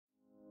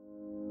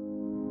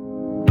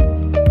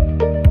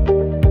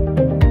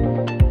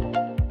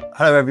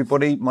Hello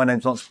everybody, my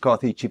name's Lance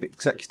McCarthy, Chief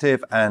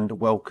Executive, and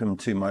welcome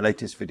to my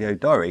latest video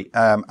diary.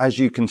 As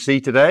you can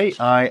see today,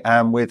 I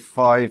am with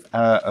 5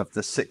 of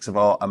the 6 of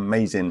our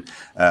amazing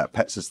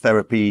Pets as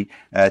Therapy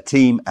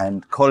team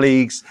and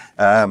colleagues.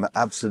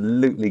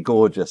 Absolutely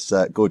gorgeous,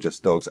 gorgeous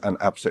dogs and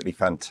absolutely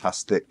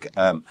fantastic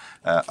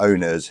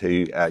owners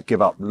who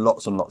give up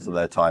lots and lots of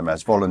their time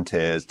as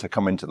volunteers to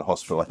come into the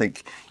hospital. I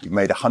think you've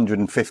made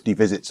 150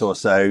 visits or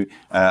so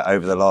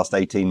over the last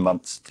 18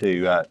 months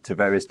to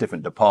various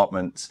different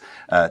departments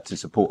to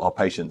support our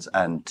patients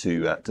and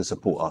to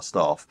support our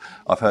staff.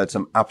 I've heard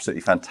some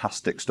absolutely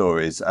fantastic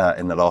stories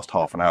in the last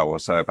half an hour or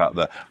so about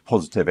the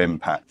positive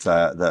impact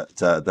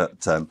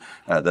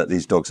that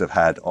these dogs have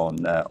had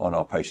on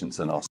our patients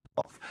and our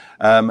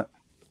staff.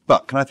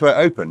 But can I throw it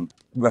open?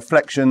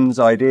 Reflections,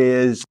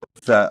 ideas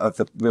of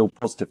the real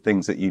positive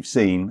things that you've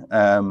seen.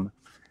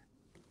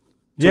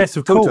 Yes,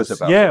 of course.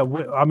 Yeah,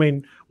 I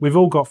mean, we've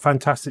all got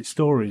fantastic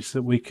stories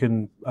that we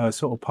can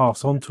sort of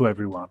pass on to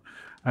everyone.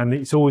 And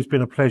it's always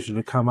been a pleasure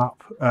to come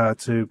up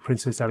to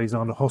Princess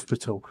Alexandra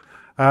Hospital.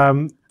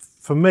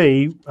 For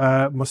me,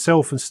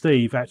 myself and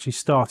Steve actually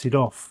started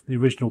off the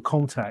original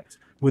contact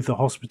with the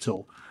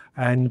hospital,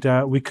 and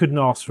we couldn't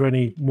ask for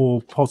any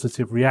more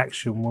positive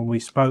reaction when we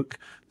spoke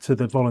to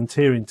the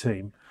volunteering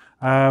team.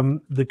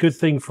 The good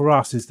thing for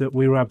us is that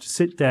we were able to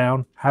sit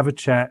down, have a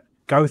chat,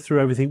 go through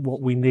everything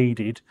what we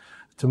needed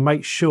to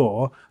make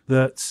sure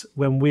that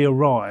when we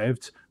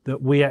arrived, that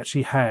we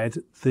actually had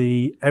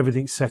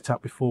everything set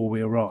up before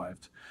we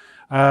arrived.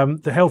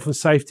 The health and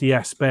safety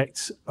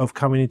aspects of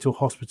coming into a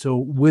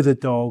hospital with a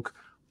dog,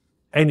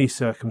 any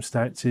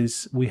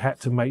circumstances, we had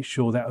to make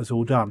sure that was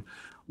all done.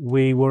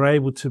 We were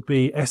able to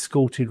be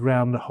escorted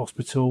around the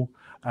hospital.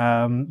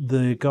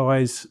 The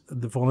guys,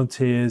 the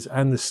volunteers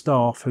and the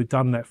staff who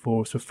done that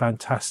for us were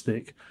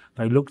fantastic.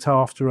 They looked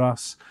after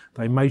us.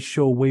 They made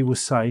sure we were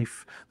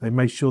safe. They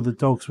made sure the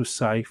dogs were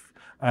safe.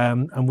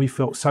 And we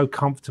felt so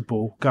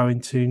comfortable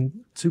going to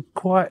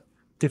quite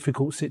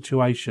difficult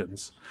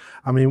situations.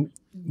 I mean,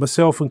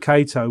 myself and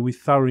Cato, we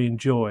thoroughly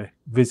enjoy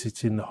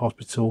visiting the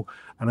hospital.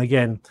 And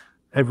again,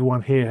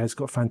 everyone here has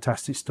got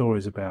fantastic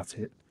stories about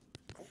it.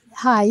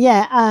 Hi,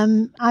 yeah,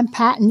 I'm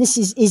Pat and this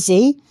is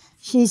Izzy.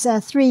 She's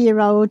a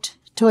 3-year-old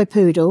toy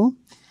poodle.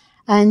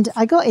 And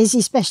I got Izzy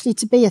especially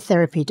to be a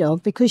therapy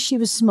dog because she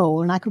was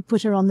small and I could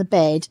put her on the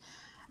bed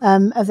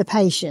of the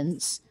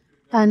patients.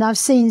 And I've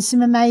seen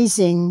some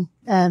amazing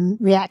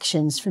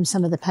reactions from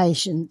some of the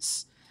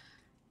patients.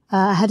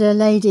 I had a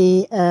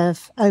lady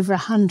of over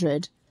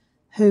 100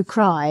 who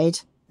cried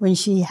when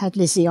she had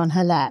Lizzie on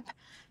her lap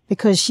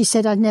because she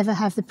said, I'd never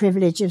have the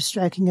privilege of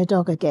stroking a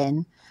dog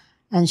again.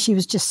 And she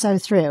was just so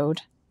thrilled.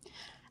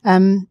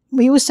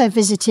 We also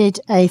visited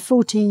a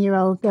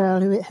 14-year-old girl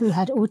who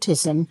had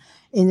autism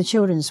in the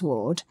children's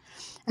ward.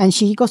 And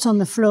she got on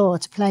the floor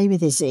to play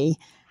with Izzy.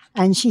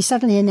 And she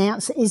suddenly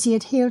announced that Izzy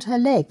had healed her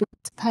leg because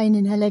the pain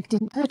in her leg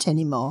didn't hurt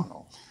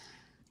anymore.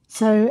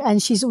 So,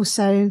 and she's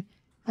also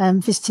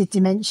visited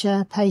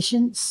dementia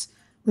patients.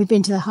 We've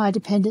been to the high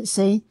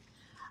dependency.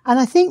 And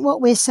I think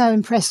what we're so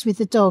impressed with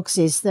the dogs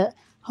is that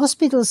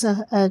hospitals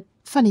are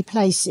funny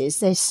places.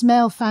 They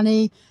smell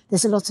funny.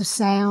 There's a lot of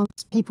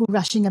sounds, people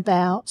rushing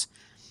about.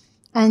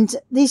 And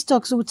these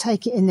dogs all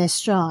take it in their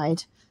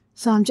stride.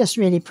 So I'm just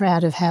really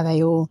proud of how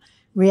they all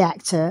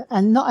react to,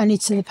 and not only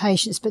to the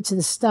patients, but to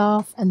the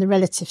staff and the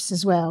relatives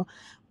as well.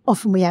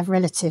 Often we have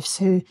relatives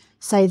who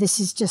say this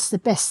is just the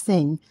best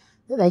thing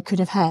that they could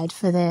have had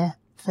for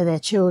their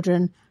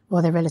children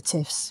or their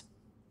relatives.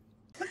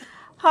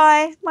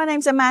 Hi, my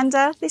name's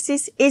Amanda. This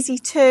is Izzy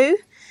too.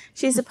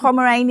 She's a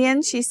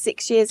Pomeranian. She's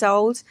 6 years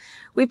old.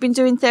 We've been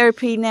doing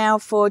therapy now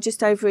for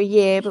just over a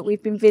year, but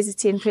we've been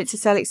visiting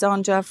Princess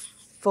Alexandra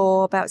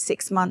for about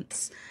 6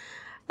 months.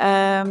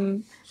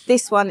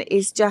 This one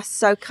is just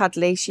so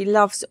cuddly. She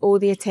loves all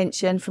the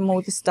attention from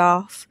all the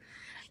staff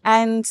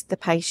and the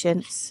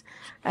patients.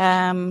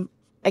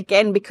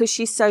 Again, because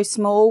she's so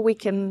small, we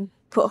can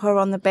put her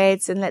on the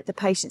beds and let the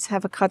patients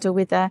have a cuddle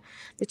with her.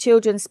 The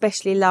children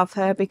especially love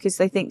her because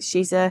they think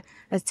she's a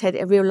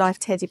real life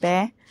teddy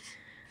bear.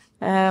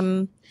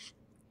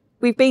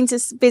 We've been to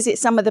visit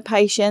some of the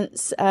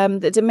patients.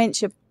 The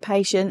dementia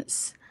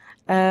patients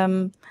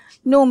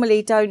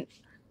normally don't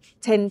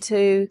tend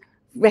to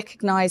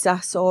recognise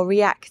us or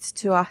react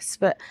to us,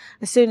 but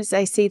as soon as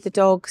they see the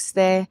dogs,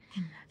 their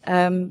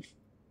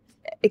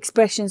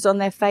expressions on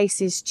their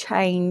faces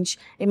change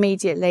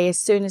immediately as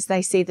soon as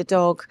they see the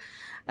dog.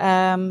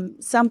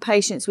 Some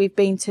patients we've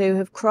been to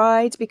have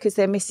cried because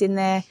they're missing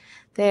their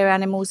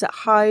animals at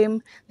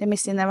home. They're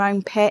missing their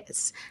own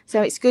pets.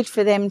 So it's good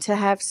for them to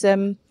have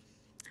some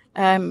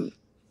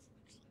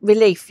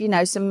relief, you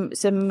know,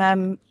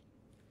 some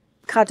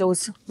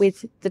cuddles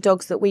with the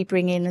dogs that we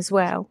bring in as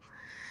well.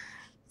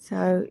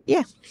 So,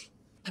 yeah.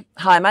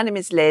 Hi, my name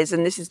is Liz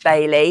and this is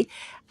Bailey,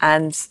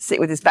 and sit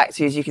with his back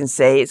to you, as you can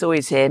see. It's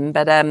always him.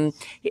 But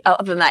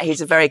other than that, he's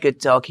a very good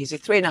dog. He's a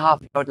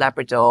 3.5-year-old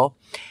Labrador.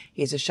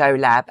 He's a show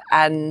lab.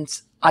 And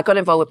I got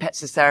involved with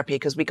Pets as Therapy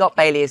because we got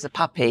Bailey as a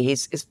puppy.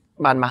 He's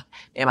me and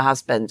my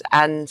husband.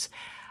 And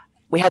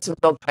we had some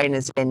dog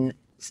trainers in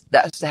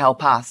that was to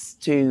help us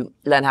to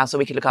learn how so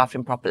we could look after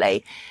him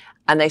properly.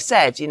 And they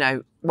said, you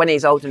know, when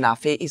he's old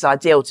enough, he's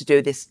ideal to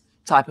do this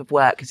type of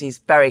work because he's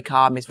very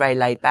calm, he's very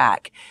laid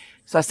back.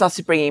 So I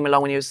started bringing him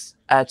along when he was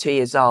 2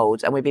 years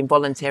old, and we've been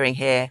volunteering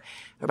here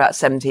for about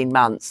 17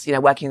 months, you know,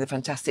 working with a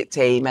fantastic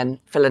team and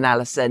Phil and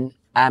Alison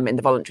in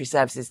the voluntary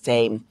services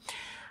team,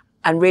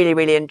 and really,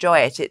 really enjoy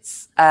it.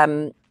 It's,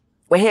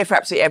 we're here for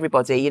absolutely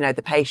everybody, you know,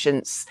 the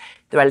patients,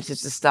 the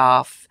relatives, the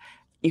staff.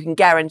 You can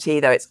guarantee,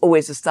 though, it's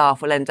always the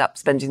staff we'll end up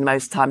spending the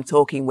most time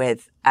talking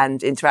with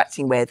and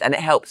interacting with, and it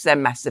helps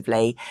them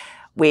massively.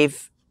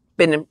 We've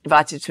been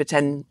invited to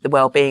attend the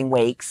Wellbeing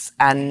Weeks,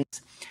 and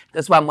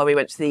there's one where we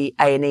went to the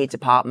A&E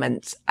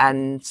department,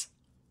 and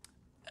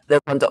there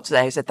was one doctor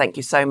there who said, thank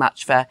you so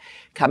much for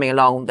coming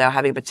along. They were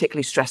having a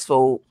particularly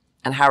stressful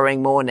and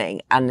harrowing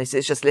morning, and this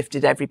has just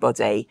lifted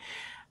everybody.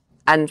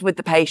 And with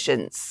the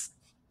patients,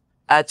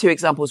 2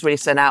 examples really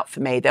stand out for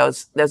me. There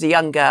was a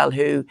young girl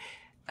who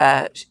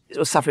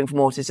was suffering from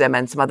autism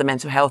and some other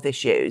mental health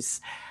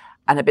issues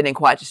and had been in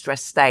quite a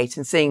distressed state,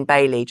 and seeing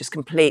Bailey just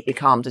completely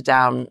calmed her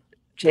down,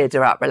 cheered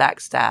her up,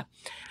 relaxed her,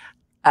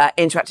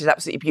 interacted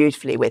absolutely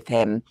beautifully with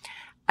him.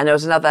 And there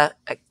was another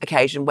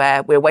occasion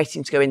where we were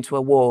waiting to go into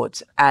a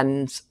ward,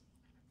 and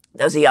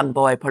there was a young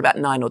boy, probably about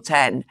 9 or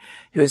 10,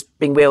 who was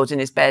being wheeled in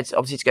his bed,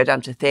 obviously to go down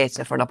to the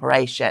theatre for an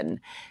operation,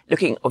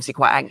 looking obviously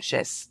quite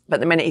anxious. But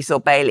the minute he saw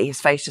Bailey, his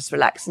face just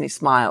relaxed and he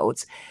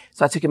smiled.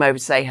 So I took him over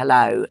to say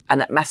hello, and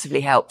that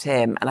massively helped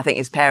him, and I think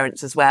his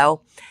parents as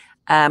well.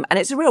 And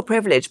it's a real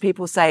privilege.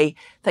 People say,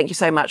 thank you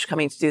so much for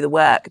coming to do the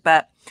work.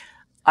 But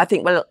I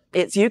think, well,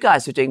 it's you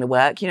guys who are doing the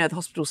work, you know, the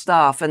hospital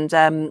staff. And,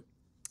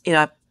 you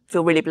know, I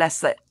feel really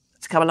blessed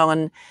to come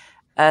along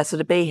and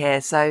sort of be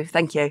here. So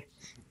thank you.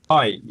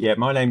 Hi, yeah,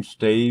 my name's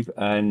Steve,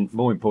 and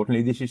more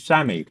importantly, this is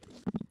Sammy.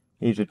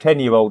 He's a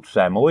 10-year-old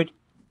Samoyed.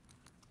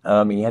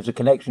 He has a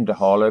connection to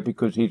Harlow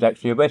because he's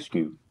actually a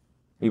rescue.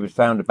 He was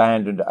found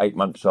abandoned at 8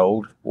 months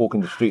old, walking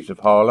the streets of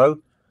Harlow.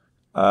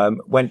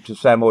 Went to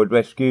Samoyed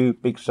Rescue,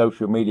 big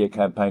social media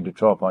campaign to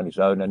try and find his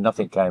own, and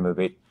nothing came of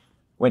it.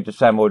 Went to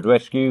Samoyed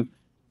Rescue.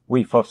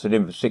 We fostered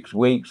him for 6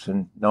 weeks,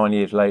 and 9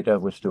 years later,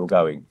 we're still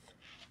going.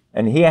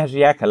 And he has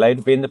the accolade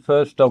of being the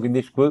first dog in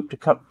this group to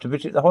come to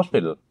visit the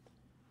hospital.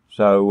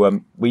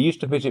 So we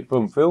used to visit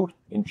Broomfield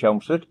in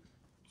Chelmsford,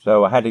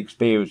 so I had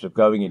experience of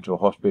going into a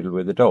hospital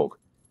with a dog.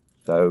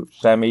 So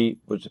Sammy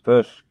was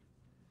the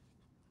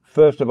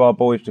first of our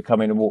boys to come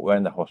in and walk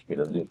around the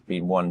hospital. It's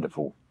been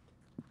wonderful.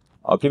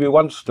 I'll give you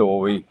one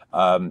story.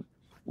 A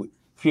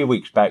few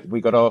weeks back,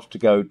 we got asked to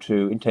go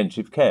to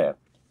intensive care.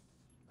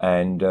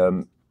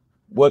 And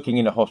working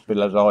in a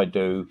hospital as I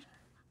do,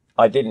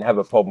 I didn't have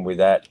a problem with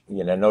that.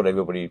 You know, not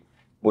everybody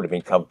would have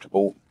been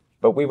comfortable.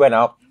 But we went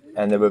up,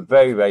 and they were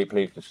very, very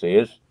pleased to see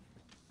us.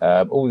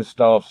 All the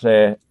staff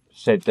there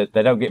said that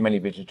they don't get many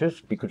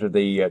visitors because of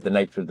the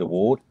nature of the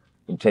ward.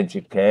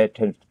 Intensive care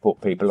tends to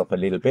put people off a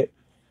little bit.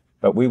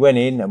 But we went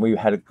in and we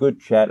had a good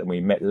chat, and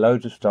we met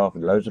loads of staff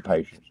and loads of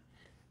patients.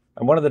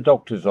 And one of the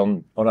doctors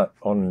on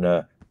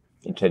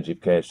intensive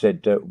care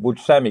said, would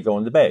Sammy go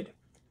on the bed?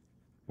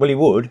 Well, he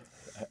would,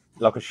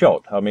 like a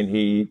shot. I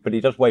mean, but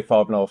he does weigh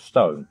 5.5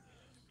 stone.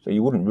 So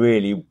you wouldn't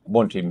really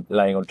want him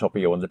laying on top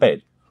of you on the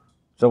bed.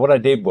 So what I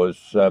did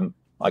was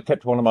I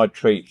kept one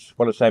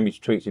of Sammy's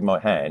treats in my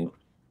hand,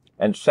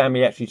 and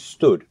Sammy actually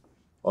stood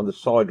on the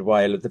side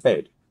rail of the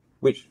bed,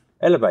 which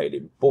elevated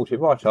him, brought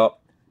him right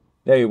up.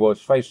 There he was,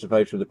 face to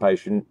face with the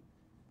patient,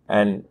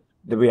 and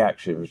the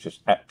reaction was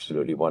just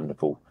absolutely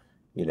wonderful.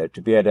 You know,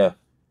 to be able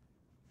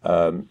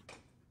to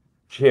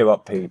cheer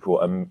up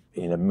people and,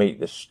 you know, meet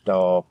the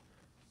staff.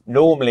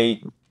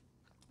 Normally,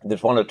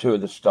 there's 1 or 2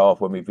 of the staff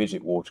when we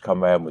visit wards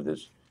come round with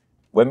us.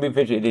 When we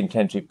visited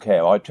intensive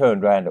care, I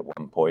turned round at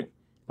one point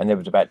and there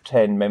was about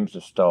 10 members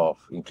of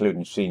staff,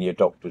 including senior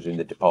doctors in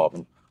the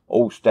department,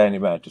 all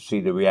standing around to see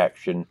the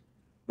reaction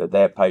that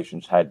their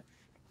patients had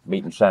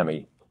meeting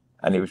Sammy,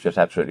 and it was just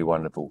absolutely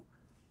wonderful.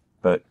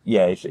 But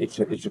yeah, it's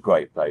a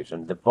great place,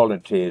 and the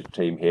volunteers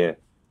team here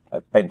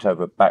have bent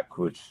over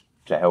backwards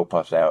to help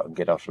us out and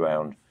get us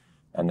around,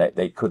 and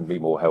they couldn't be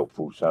more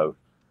helpful. So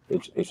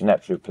it's an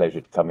absolute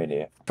pleasure to come in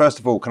here. First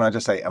of all, can I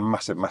just say a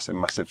massive, massive,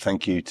 massive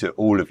thank you to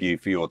all of you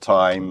for your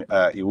time.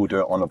 You all do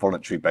it on a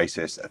voluntary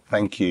basis.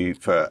 Thank you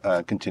for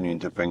continuing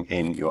to bring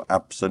in your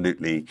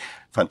absolutely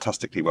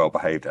fantastically well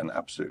behaved and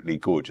absolutely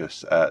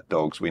gorgeous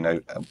dogs. We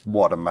know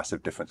what a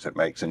massive difference it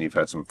makes, and you've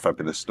heard some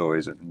fabulous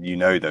stories, and you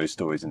know those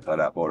stories inside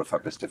out, what a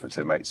fabulous difference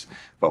it makes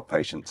for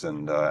patients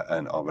and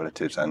our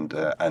relatives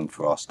and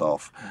for our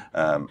staff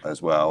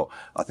as well.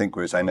 I think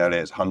we were saying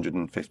earlier it's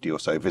 150 or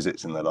so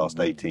visits in the last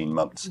 18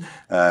 months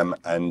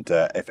And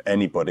if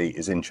anybody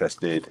is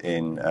interested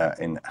in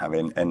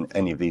having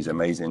any of these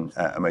amazing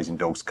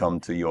dogs come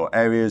to your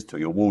areas, to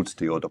your wards,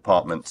 to your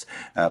departments,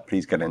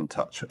 please get in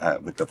touch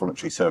with the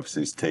voluntary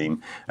services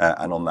team.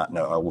 And on that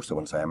note, I also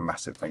want to say a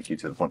massive thank you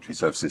to the voluntary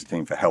services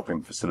team for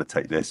helping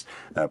facilitate this,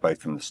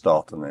 both from the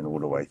start and then all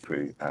the way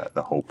through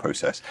the whole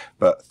process.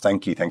 But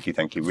thank you,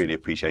 really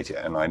appreciate it.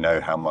 And I know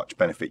how much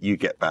benefit you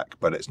get back,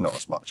 but it's not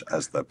as much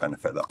as the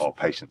benefit that our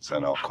patients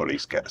and our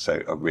colleagues get.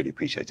 So I really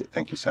appreciate it.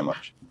 Thank you so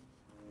much.